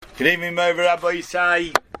Good evening, my Rabbi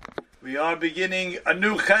Isai. We are beginning a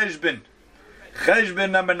new Cheshbon.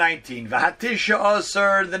 Cheshbon number 19. V'hatisha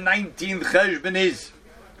Asar, the 19th Cheshbon is.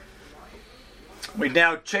 We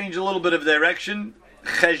now change a little bit of direction.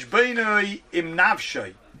 Cheshbonoi im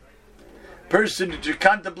nafshoi. Person to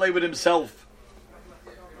contemplate with himself.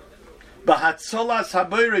 B'hatzolas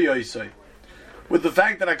habayra yosei. With the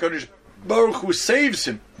fact that HaKadosh Baruch Hu saves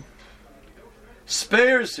him,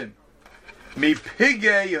 spares him,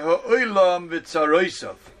 mipigei ha'olam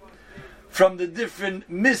v'tzaroisav, from the different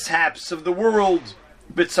mishaps of the world,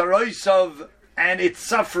 v'tzaroisav, and its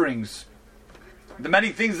sufferings, the many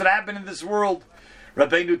things that happen in this world.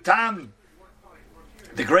 Rabbeinu Tam,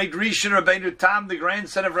 the great Rishon Rabbeinu Tam, the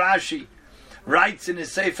grandson of Rashi, writes in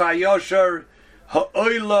his Sefer HaYoshar,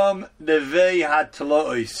 ha'olam nevei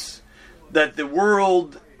hatlois, that the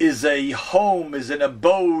world is a home, is an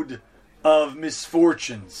abode of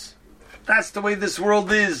misfortunes. That's the way this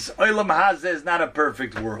world is. Olam Hazeh is not a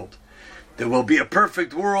perfect world. There will be a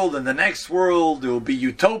perfect world in the next world. There will be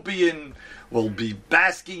utopian. We'll be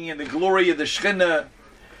basking in the glory of the Shekhinah.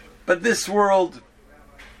 But this world,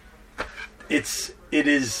 it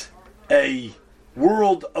is a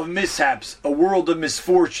world of mishaps, a world of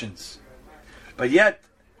misfortunes. But yet,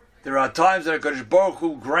 there are times that HaKadosh Baruch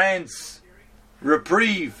Hu grants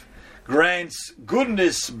reprieve, grants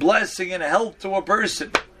goodness, blessing, and health to a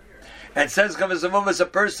person. And says Chavos HaLevavos, a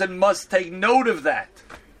person must take note of that,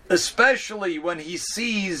 especially when he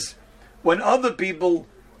sees when other people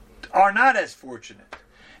are not as fortunate,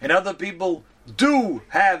 and other people do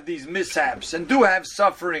have these mishaps and do have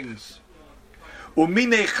sufferings. And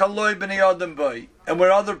where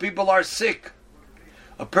other people are sick,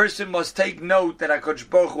 a person must take note that HaKadosh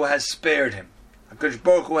Baruch Hu has spared him. HaKadosh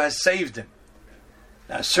Baruch Hu has saved him.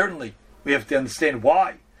 Now certainly we have to understand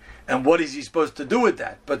why. And what is he supposed to do with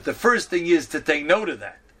that? But the first thing is to take note of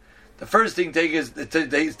that. The first thing is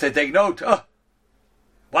to take note. Oh,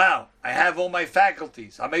 wow, I have all my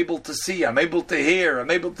faculties. I'm able to see. I'm able to hear.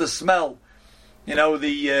 I'm able to smell. You know,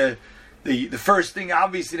 the first thing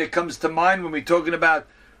obviously that comes to mind when we're talking about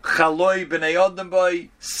chaloi b'nei adam boy,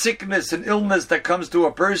 sickness and illness that comes to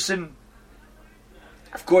a person,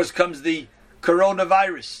 of course, comes the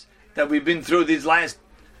coronavirus that we've been through these last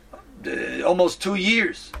almost 2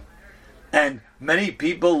 years. And many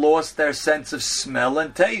people lost their sense of smell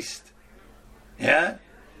and taste. Yeah?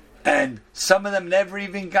 And some of them never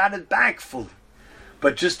even got it back fully.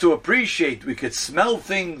 But just to appreciate, we could smell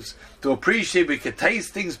things, to appreciate, we could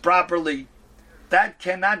taste things properly. That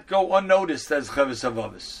cannot go unnoticed, as Chavos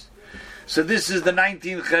HaLevavos. So this is the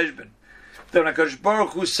 19th Cheshbon. That HaKadosh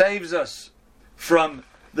Baruch Hu saves us from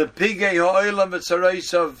the pigei ha'olam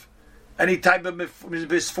v'tzaroisav, any type of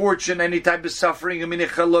misfortune, any type of suffering, any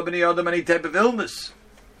type of illness.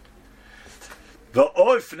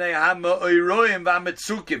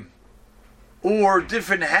 Or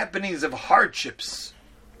different happenings of hardships.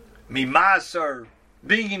 Mimasar,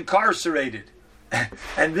 being incarcerated.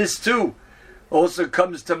 And this too also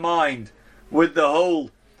comes to mind with the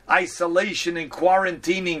whole isolation and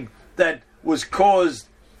quarantining that was caused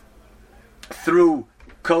through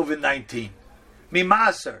COVID-19.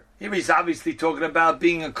 Mimasar. Here he's obviously talking about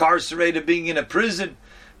being incarcerated, being in a prison,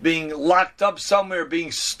 being locked up somewhere,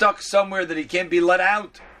 being stuck somewhere that he can't be let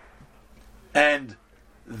out. And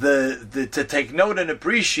to take note and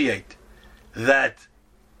appreciate that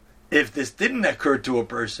if this didn't occur to a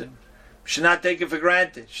person, should not take it for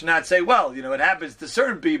granted. Should not say, well, it happens to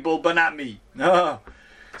certain people, but not me. No.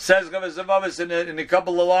 Says Chavos HaLevavos in a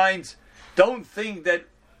couple of lines, don't think that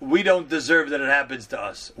we don't deserve that it happens to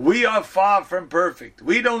us. We are far from perfect.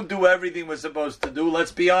 We don't do everything we're supposed to do.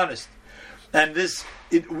 Let's be honest. And this,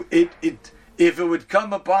 if it would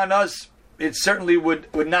come upon us, it certainly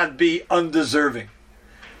would not be undeserving.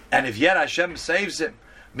 And if yet Hashem saves him,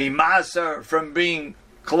 mimasa, from being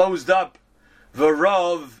closed up,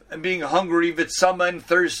 v'rav, and being hungry, v'tzama, and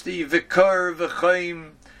thirsty, v'kur,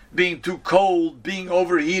 v'chaim, being too cold, being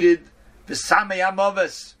overheated, v'samei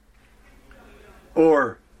amavas,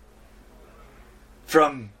 or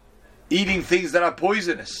from eating things that are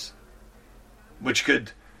poisonous, which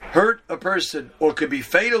could hurt a person or could be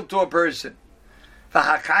fatal to a person.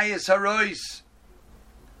 V'hakayas harois,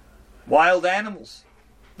 wild animals.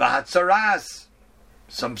 V'hatzaras,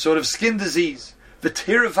 some sort of skin disease.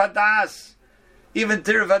 V'tiruf hadas, even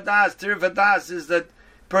tiruf hadas. Tiruf hadas is that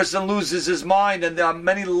person loses his mind, and there are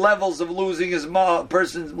many levels of losing his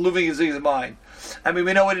person losing his mind. I mean,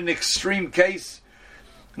 we know in an extreme case,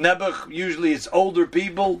 Nebuch, usually it's older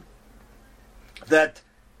people that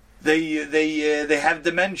they have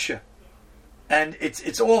dementia, and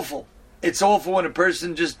it's awful. It's awful when a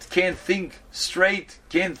person just can't think straight,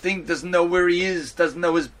 doesn't know where he is, doesn't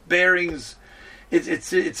know his bearings.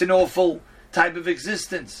 It's an awful type of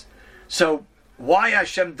existence. So why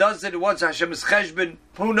Hashem does it? What's Hashem's cheshbon?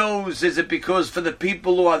 Who knows? Is it because for the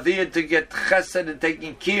people who are there to get chesed and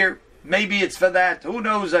taking care? Maybe it's for that. Who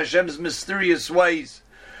knows Hashem's mysterious ways?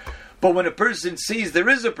 But when a person sees there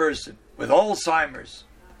is a person with Alzheimer's,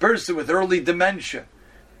 a person with early dementia,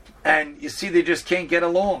 and you see they just can't get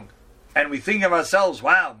along, and we think of ourselves,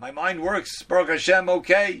 wow, my mind works, Baruch Hashem,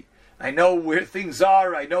 okay, I know where things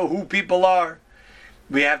are, I know who people are.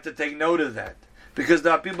 We have to take note of that. Because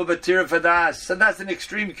there are people Batira Fadas, and that's an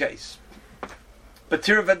extreme case.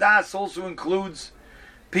 Batira Fadas also includes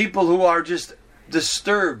people who are just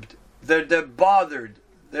disturbed. They're bothered.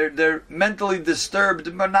 They're mentally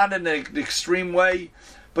disturbed, but not in an extreme way,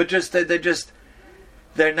 but just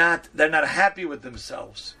they're not happy with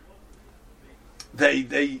themselves. They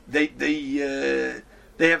have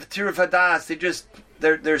Tiruf Hadas.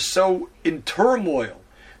 They're so in turmoil.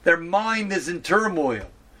 Their mind is in turmoil.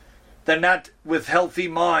 They're not with healthy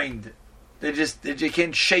mind. They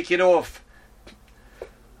can't shake it off.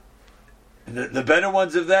 The better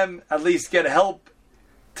ones of them at least get help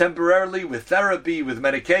temporarily with therapy, with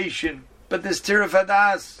medication. But this Tiruf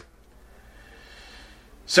Hadas.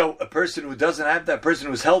 So a person who doesn't have that, person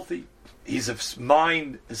who's healthy, he's a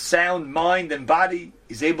sound mind and body.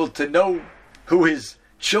 He's able to know who his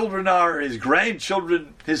children are, his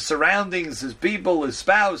grandchildren, his surroundings, his people, his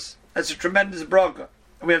spouse. That's a tremendous bracha.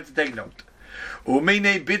 And we have to take note.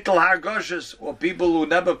 Umine bittel hargoshes, or people who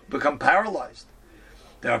never become paralyzed.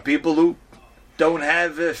 There are people who don't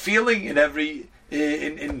have a feeling in every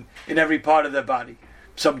part of their body.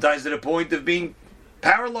 Sometimes to the point of being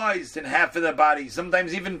paralyzed in half of their body.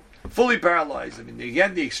 Sometimes even fully paralyzed. I mean,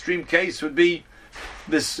 again, the extreme case would be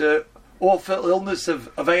this awful illness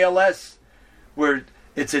of ALS, where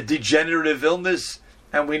it's a degenerative illness,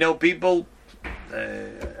 and we know people.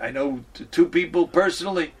 I know two people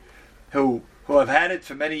personally who have had it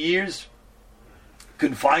for many years,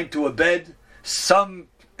 confined to a bed. Some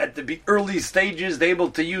at the early stages, they're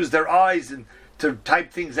able to use their eyes and to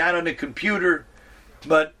type things out on a computer,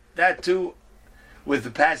 but that too, with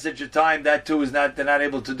the passage of time, that too is not. They're not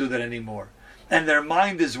able to do that anymore, and their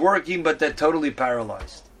mind is working, but they're totally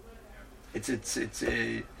paralyzed.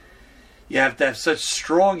 You have to have such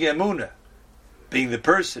strong emunah, being the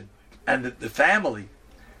person and the family,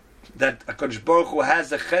 that HaKadosh Baruch Hu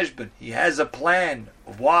has a cheshbon. He has a plan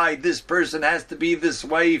of why this person has to be this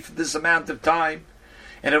way for this amount of time,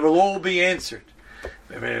 and it will all be answered.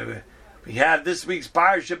 We have this week's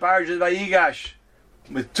Parashat Vayigash,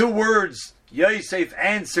 with 2 words. Yosef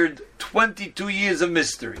answered 22 years of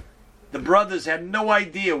mystery. The brothers had no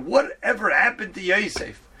idea whatever happened to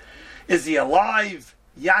Yosef. Is he alive?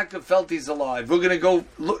 Yaakov felt he's alive. We're going to go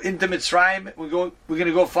into Mitzrayim. We're going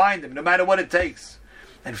to go find him, no matter what it takes.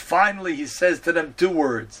 And finally, he says to them 2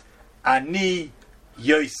 words: Ani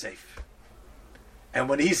Yosef. And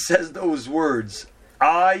when he says those words,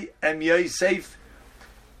 I am Yosef,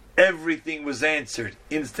 everything was answered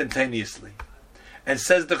instantaneously. And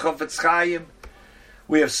says the Chofetz Chaim,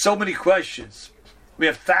 we have so many questions. We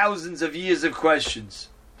have thousands of years of questions.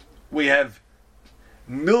 We have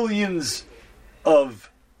millions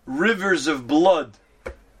of rivers of blood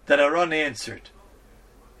that are unanswered.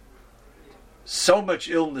 So much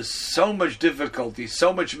illness, so much difficulty,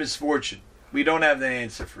 so much misfortune. We don't have the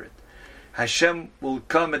answer for it. Hashem will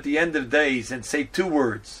come at the end of days and say 2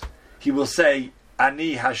 words. He will say,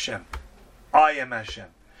 Ani Hashem. I am Hashem.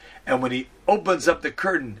 And when he opens up the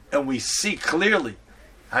curtain and we see clearly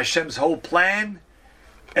Hashem's whole plan,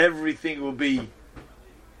 everything will be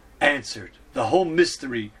answered. The whole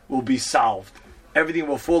mystery will be solved. Everything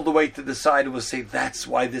will fall away to the side and we'll say, that's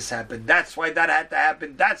why this happened. That's why that had to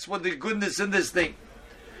happen. That's what the goodness in this thing.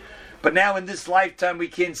 But now in this lifetime we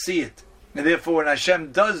can't see it. And therefore when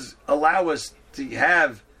Hashem does allow us to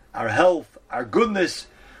have our health, our goodness,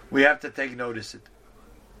 we have to take notice of it.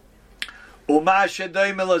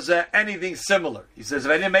 Anything similar. He says,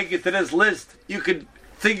 if I didn't make it to this list, you could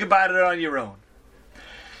think about it on your own.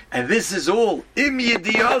 And this is all im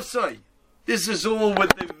yediyosai. This is all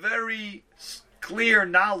with the very clear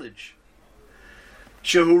knowledge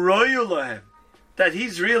shehu lahem, that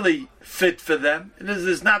he's really fit for them. And this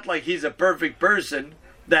is not like he's a perfect person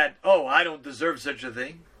that, oh, I don't deserve such a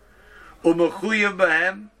thing. Umechuyev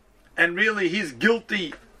b'hem, and really he's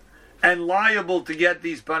guilty and liable to get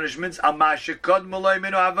these punishments.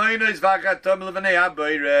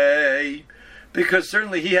 Because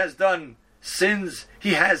certainly he has done sins,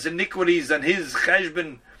 he has iniquities on his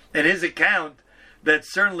cheshbon, in his account, that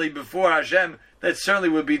certainly before Hashem that certainly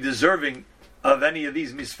would be deserving of any of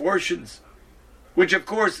these misfortunes. Which, of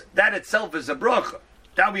course, that itself is a bracha.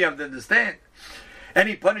 That we have to understand.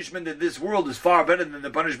 Any punishment in this world is far better than the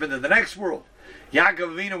punishment in the next world.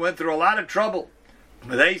 Yaakov Avinu went through a lot of trouble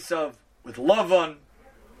with Esav, with Lavan,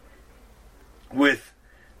 with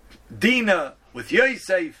Dinah, with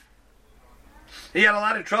Yosef. He had a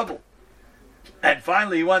lot of trouble. And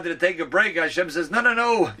finally he wanted to take a break. Hashem says,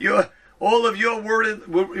 no, all of your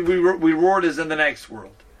reward is in the next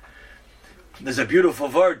world. There's a beautiful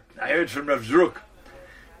word I heard from Rav Zruk.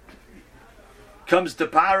 Comes to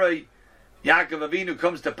Parai, Yaakov Avinu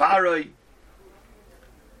comes to Parai,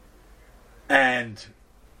 and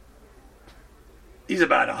he's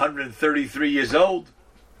about 133 years old.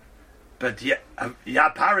 But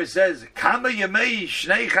Parai says, Kama yemei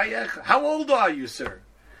shnei chayecha? How old are you, sir?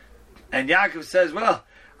 And Yaakov says, well,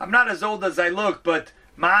 I'm not as old as I look, but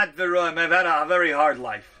ma'at v'roim, I've had a very hard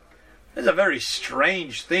life. It's a very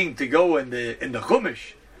strange thing to go in the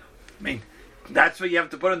Chumash. I mean, that's what you have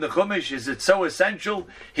to put in the Chumash. Is it so essential?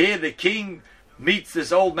 Here the king meets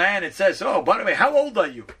this old man and says, oh, by the way, how old are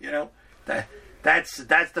you? You know, that's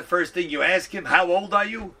the first thing you ask him. How old are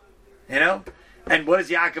you? You know? And what does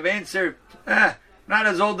Yaakov answer? Not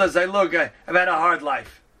as old as I look. I've had a hard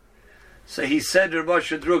life. So he said, Rav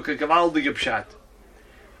Moshe Druk, a gewaldige pshat.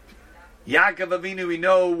 Yaakov Avinu, we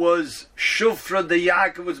know, was Shufra de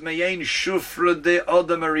Yaakov, was Meyein Shufra de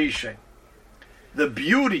Adam Arisha. The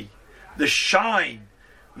beauty, the shine,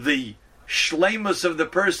 the shleimus of the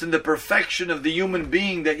person, the perfection of the human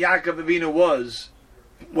being that Yaakov Avinu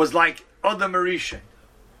was like Adam Arisha.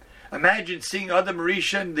 Imagine seeing Adam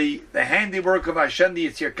Arisha, the handiwork of Hashem, the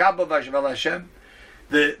Yitzir Kabbalah of Hashem,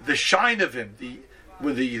 the shine of him,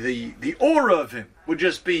 the aura of him would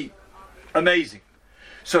just be amazing.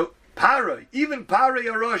 So Parai, even Parai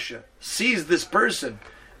Arosha, sees this person,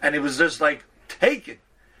 and he was just like taken.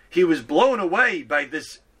 He was blown away by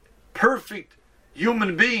this perfect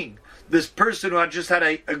human being, this person who had just had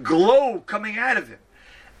a glow coming out of him.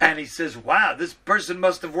 And he says, wow, this person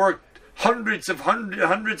must have worked hundreds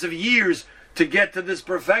of years to get to this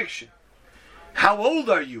perfection. How old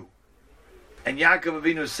are you? And Yaakov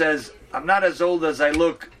Avinu says, I'm not as old as I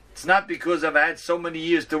look. It's not because I've had so many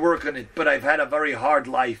years to work on it, but I've had a very hard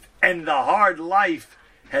life. And the hard life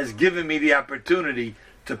has given me the opportunity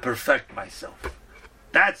to perfect myself.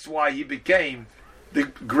 That's why he became the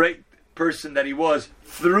great person that he was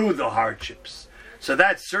through the hardships. So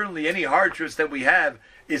that's certainly, any hardships that we have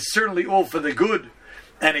is certainly all for the good.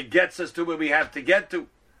 And it gets us to where we have to get to.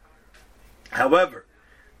 However,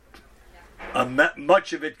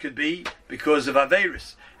 much of it could be because of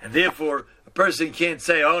Averis. And therefore, a person can't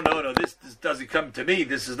say, oh, no, this doesn't come to me.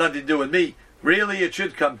 This has nothing to do with me. Really, it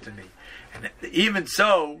should come to me. And even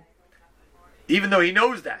so, even though he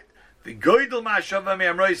knows that, the Goydel Ma'ashavami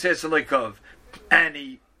Amroi says and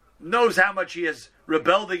he knows how much he has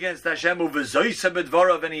rebelled against Hashem,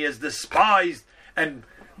 and he has despised and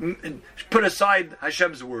put aside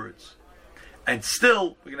Hashem's words. And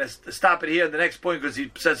still, we're going to stop it here in the next point because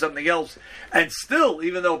he says something else. And still,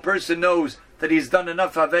 even though a person knows that he's done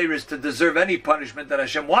enough Averis to deserve any punishment that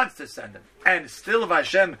Hashem wants to send him, and still if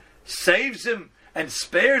Hashem saves him and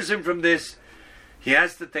spares him from this, he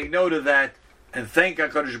has to take note of that and thank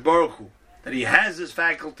HaKadosh Baruch Hu that he has his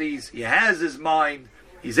faculties, he has his mind,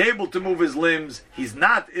 he's able to move his limbs, he's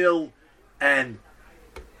not ill, and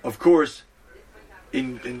of course,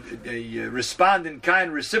 respond in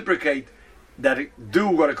kind, reciprocate, that do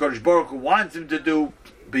what HaKadosh Baruch Hu wants him to do,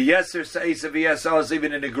 b'yeser se'esav v'yesaz,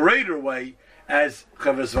 even in a greater way, as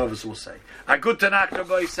Chavos Vavos will say. A good Tanakh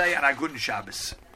Rabbi say, and a good Shabbos.